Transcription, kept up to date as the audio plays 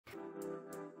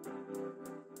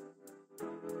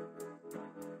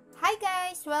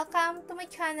guys! Welcome to my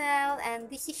channel and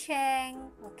this is Sheng.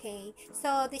 Okay,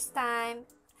 so this time,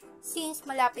 since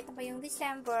malapit na pa yung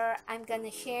December, I'm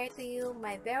gonna share to you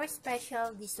my very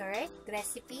special dessert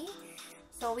recipe.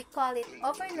 So we call it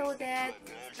overloaded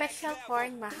special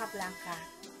corn Maja Blanca.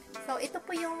 So ito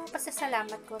po yung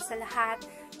pasasalamat ko sa lahat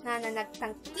na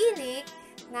nagtangkilik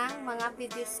ng mga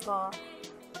videos ko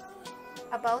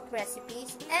about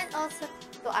recipes and also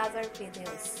to other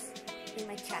videos in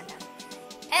my channel.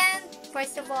 And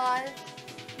first of all,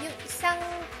 yung isang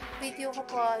video ko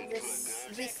po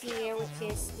this year, which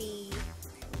is the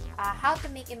how to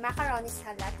make a macaroni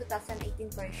salad 2018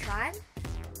 version.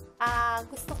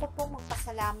 Gusto ko pong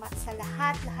magpasalamat sa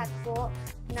lahat po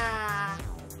na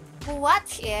who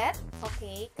watch it,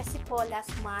 okay? Kasi po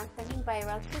last month naging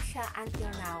viral po siya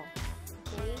until now.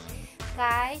 Okay?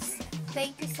 Guys,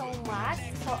 thank you so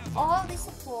much for all the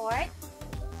support.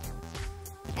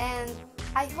 And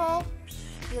I hope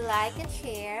you like and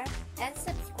share and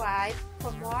subscribe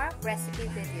for more recipe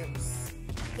videos.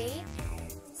 Okay?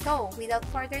 So, without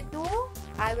further ado,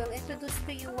 I will introduce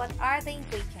to you what are the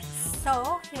ingredients.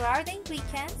 So, here are the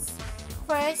ingredients.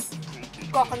 First,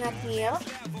 coconut milk,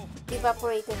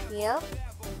 evaporated milk,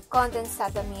 condensed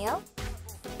milk,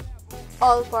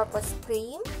 all-purpose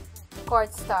cream,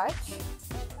 cornstarch.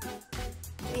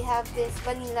 We have this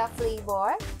vanilla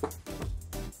flavor,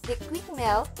 the quick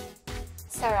melt,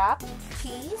 Sarap,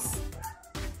 cheese,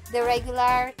 the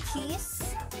regular cheese,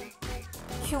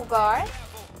 sugar,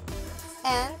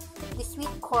 and the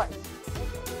sweet corn.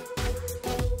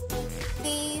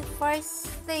 The first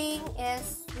thing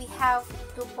is we have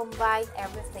to combine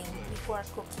everything before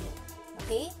cooking.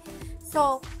 Okay?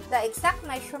 So, the exact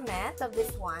measurement of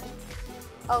this one,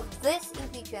 of these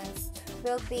ingredients,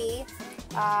 will be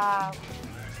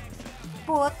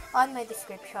put on my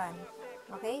description.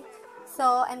 Okay?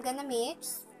 So, I'm gonna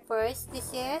mix. First,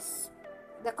 this is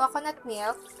the coconut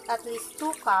milk, at least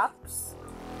 2 cups.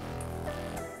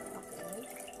 Okay.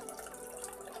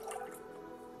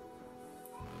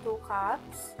 2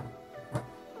 cups.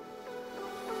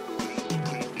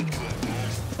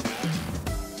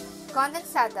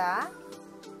 Condensada,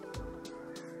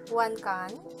 1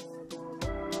 can.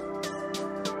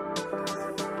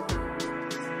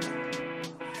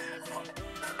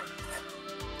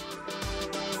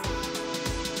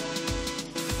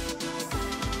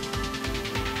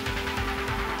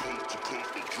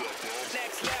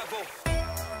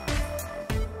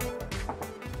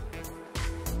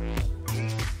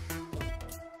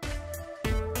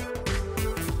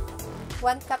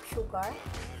 One cup sugar,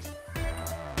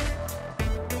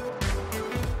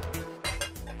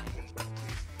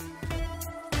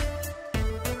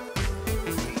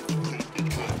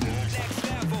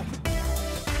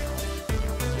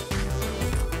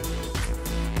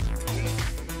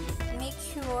 make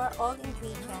sure all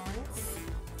ingredients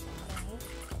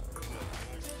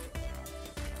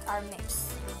are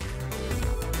mixed.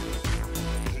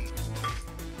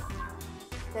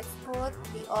 Let's put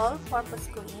the all-purpose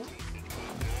cream.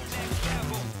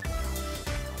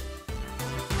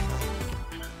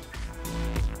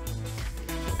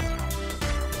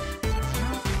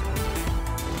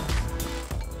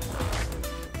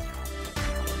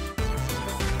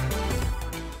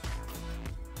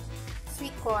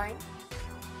 Sweet corn,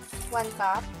 1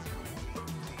 cup.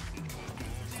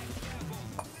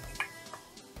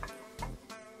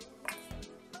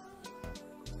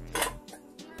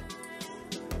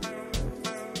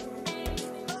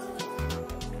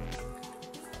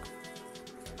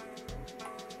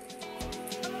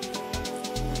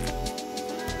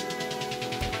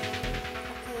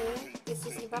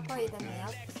 Evaporated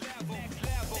milk.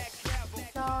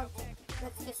 So,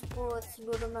 let's just put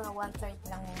siguro mga 1/3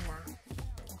 lang muna.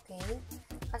 Okay?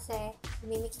 Kasi,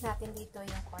 mimix natin dito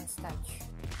yung cornstarch.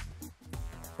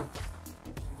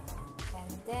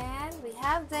 And then, we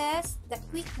have this, the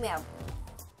quick melt.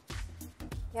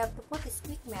 You have to put this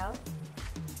quick melt.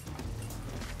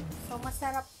 So,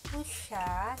 masarap po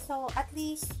siya. So, at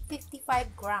least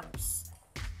 55 grams.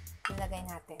 Ilagay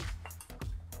natin.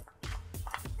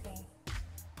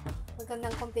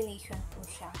 Magandang combination po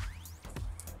siya.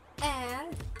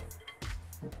 And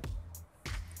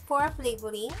for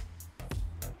flavoring,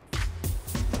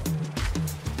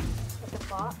 ito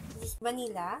po, this is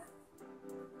vanilla.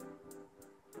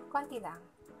 Konti lang.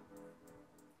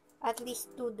 At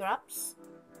least 2 drops.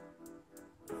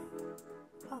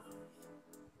 Oh.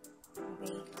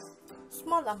 Okay.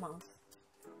 Small amount.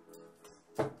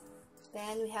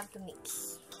 Then we have to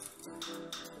mix.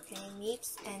 Okay,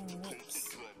 mix and mix.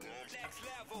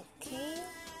 Okay.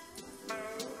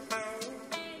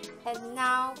 And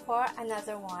now for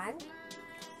another one.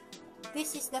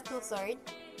 this is the 2/3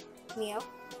 milk.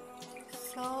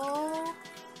 So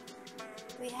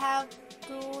we have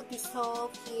to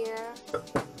dissolve here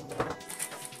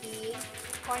the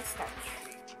cornstarch.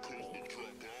 Okay.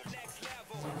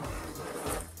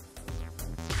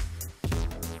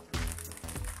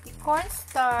 The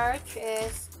cornstarch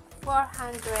is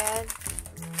 400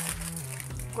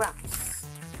 grams.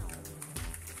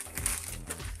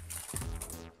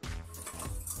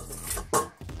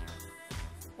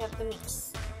 You have to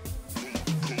mix.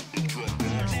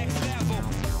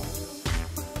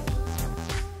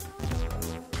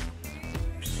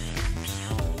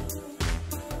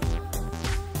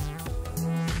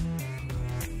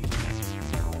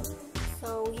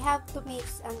 So we have to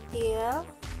mix until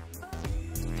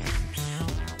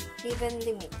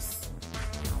evenly mix.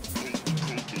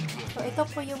 So ito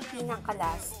po yung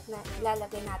pinaka-last na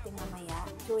ilalagay natin mamaya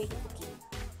during cooking.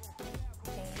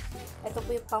 Okay. Ito po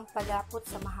yung pampalapot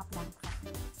sa Maja Blanca.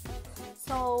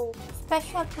 So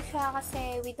special po siya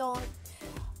kasi we don't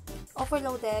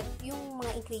overloaded yung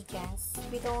mga ingredients.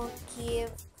 We don't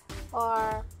give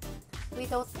or we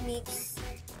don't mix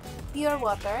pure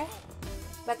water,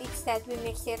 but instead we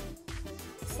mix it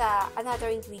sa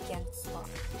another ingredients po.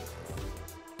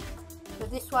 So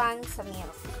this one sa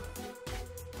milk.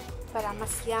 Para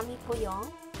mas yummy po yung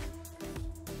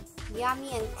yummy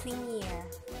and creamier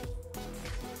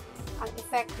ang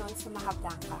effect nun sa Maja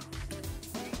Blanca.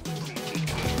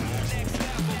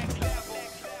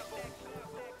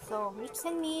 So mix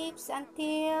and mix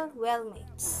until well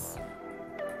mixed.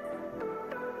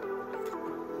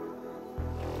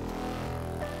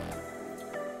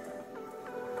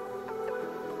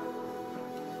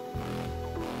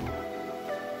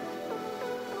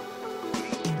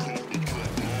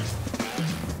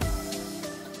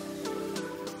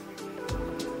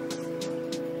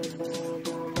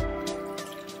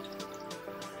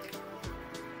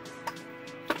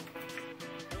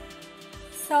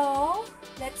 So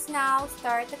let's now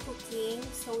start the cooking.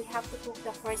 So we have to cook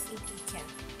the first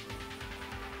ingredient.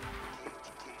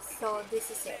 So this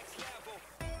is it.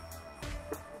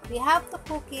 We have to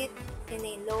cook it in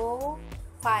a low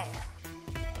fire.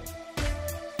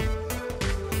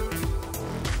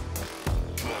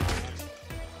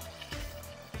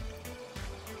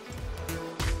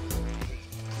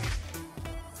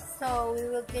 So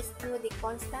we will just do the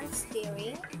constant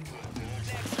stirring.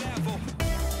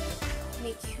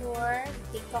 Make sure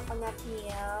the coconut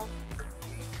milk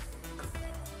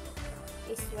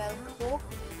is well cooked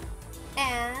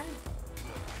and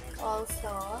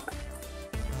also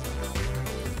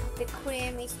the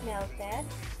cream is melted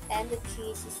and the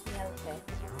cheese is melted.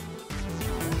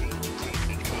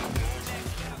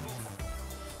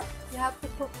 You have to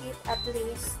cook it at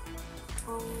least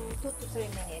 2 to 3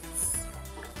 minutes.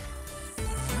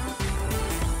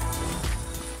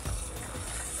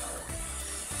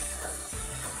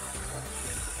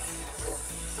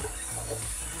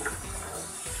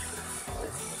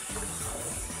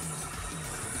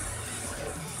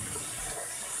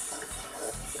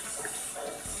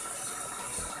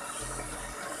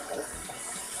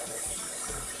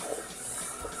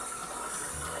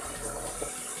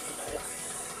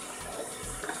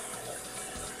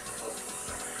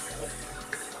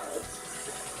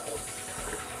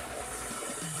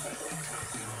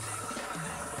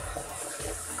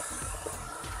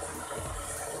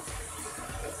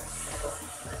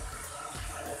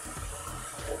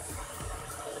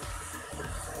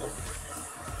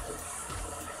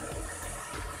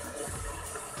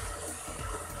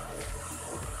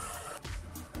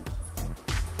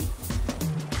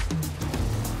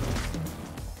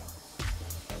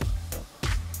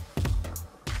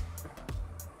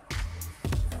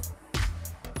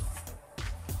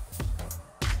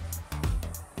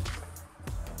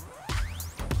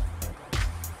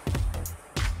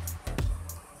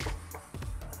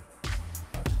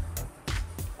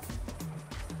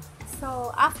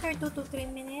 So after 2 to 3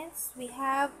 minutes, we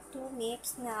have to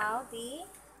mix now the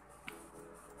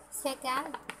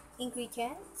second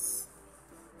ingredients,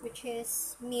 which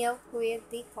is milk with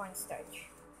the cornstarch.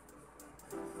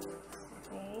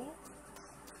 Okay.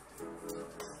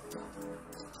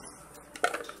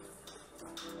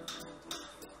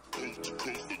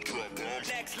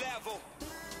 Next level.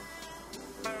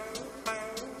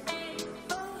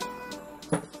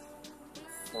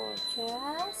 So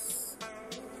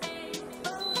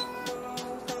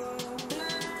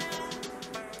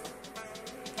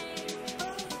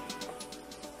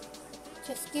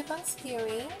just keep on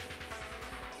stirring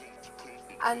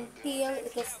until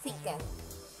it is thickened.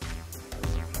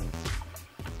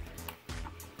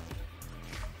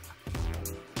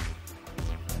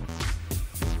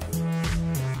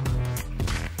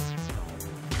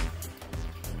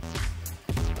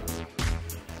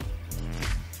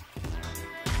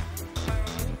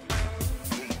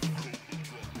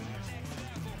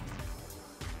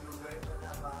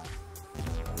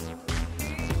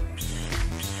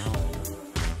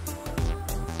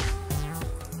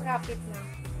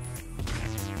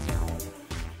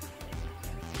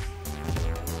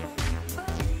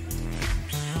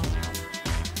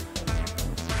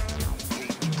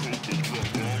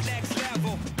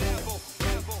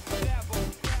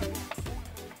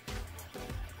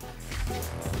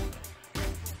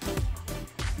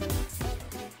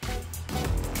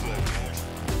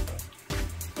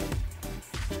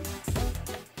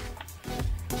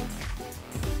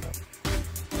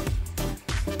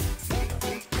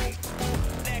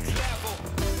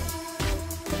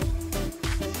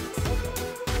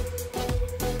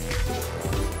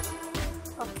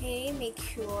 make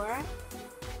sure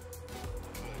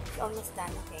it's almost done,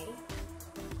 okay?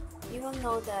 You will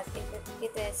know that if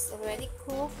it is already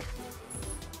cooked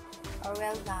or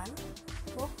well done,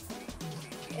 cooked,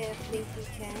 if the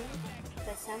kitchen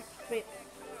doesn't drip.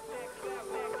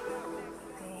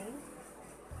 Okay,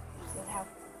 you'll have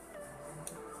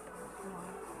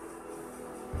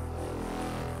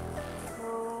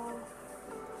more.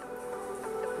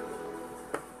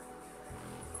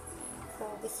 So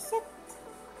this is it.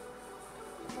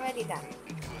 Already done.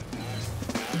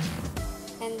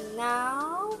 And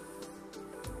now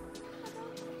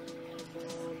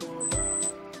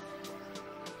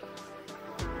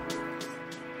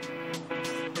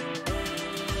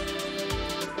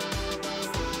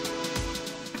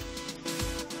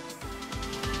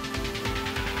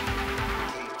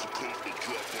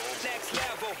next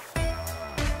level.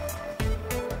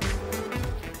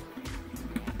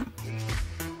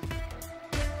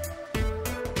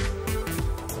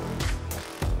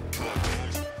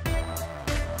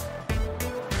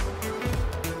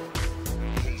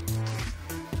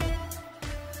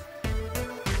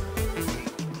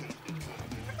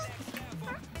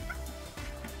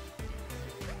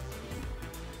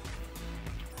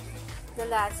 the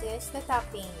last is the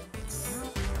toppings.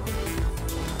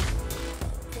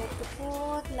 You have to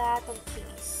put a lot of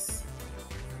cheese.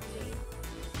 Okay.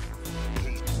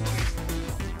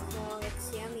 So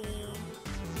it's yummy.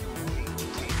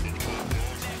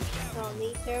 So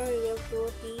later we will do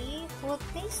the food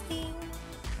tasting.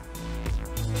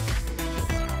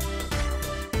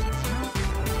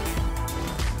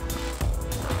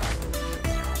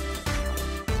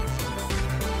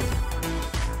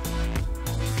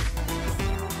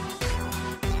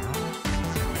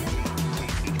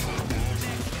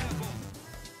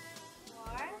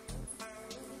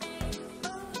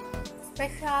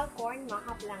 Special corn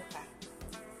Maja Blanca.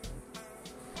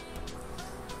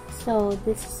 So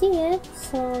this is it.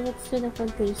 So let's do the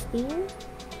food tasting.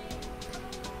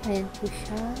 Ayan po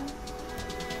siya.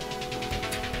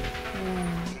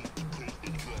 Ayan.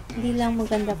 Hindi lang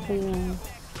maganda po yung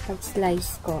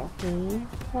pag-slice ko, okay?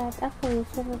 But ako,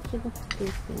 so let's do the food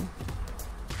tasting.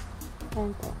 Ayan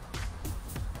po.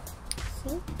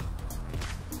 See?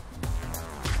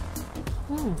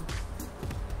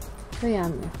 So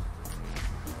yummy.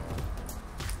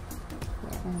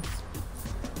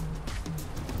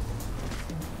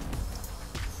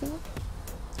 See?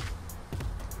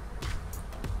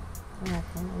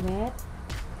 Natin ulit.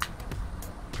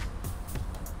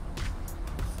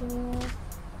 See?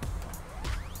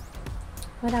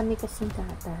 Marami kasing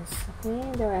gatas. Okay?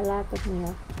 There are a lot of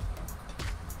milk.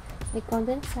 May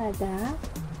condensed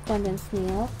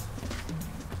milk.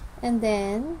 And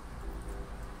then,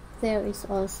 there is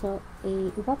also a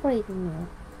evaporated milk.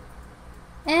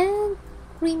 And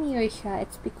creamier siya.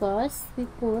 It's because we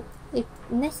put a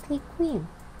Nestle cream.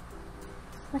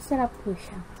 Masarap po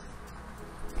siya.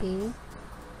 Okay.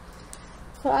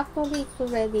 So, actually, it's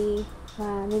already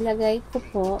nilagay ko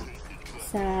po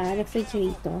sa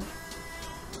refrigerator.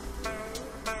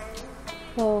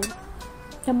 So,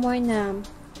 the more na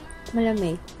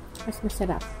malamig, mas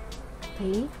masarap.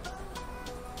 Okay.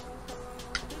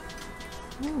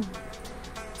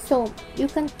 So, you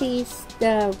can taste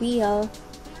the real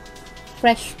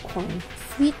fresh corn.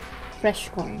 Sweet fresh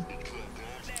corn.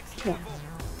 Yeah.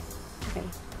 Okay.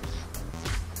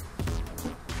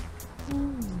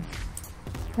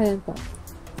 Ayan po.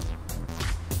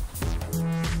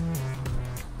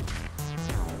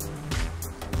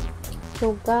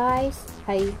 So guys,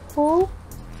 I hope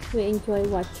you enjoy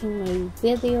watching my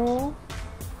video.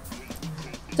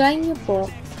 Try nyo po.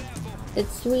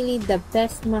 It's really the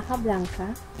best Maja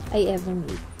Blanca I ever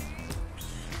made.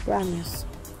 Promise.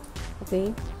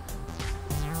 Okay?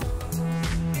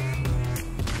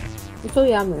 It's so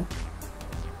yummy.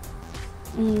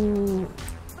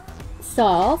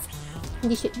 Soft.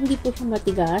 Hindi po siya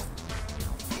matigas.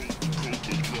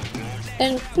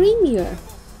 And creamier.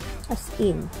 As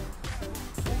in.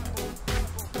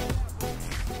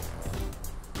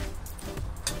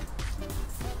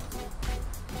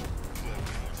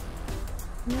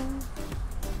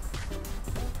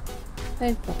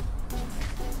 Ayan po.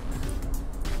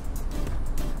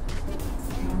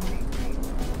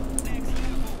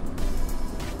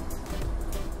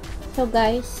 So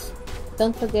guys,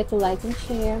 don't forget to like and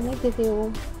share my video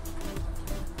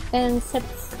and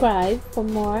subscribe for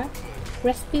more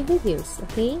recipe videos,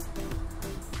 okay?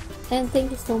 And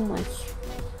thank you so much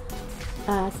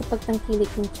sa pagtangkilik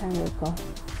ng channel ko.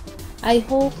 I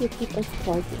hope you keep on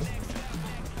supporting.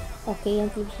 Okay,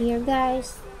 until here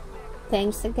guys,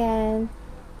 thanks again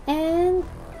and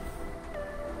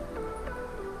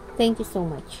thank you so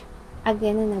much.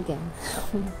 again and again.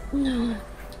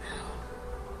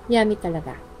 Yummy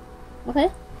talaga. Okay?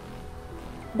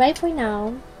 Bye for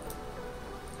now.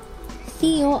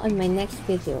 See you on my next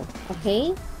video.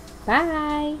 Okay?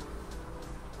 Bye!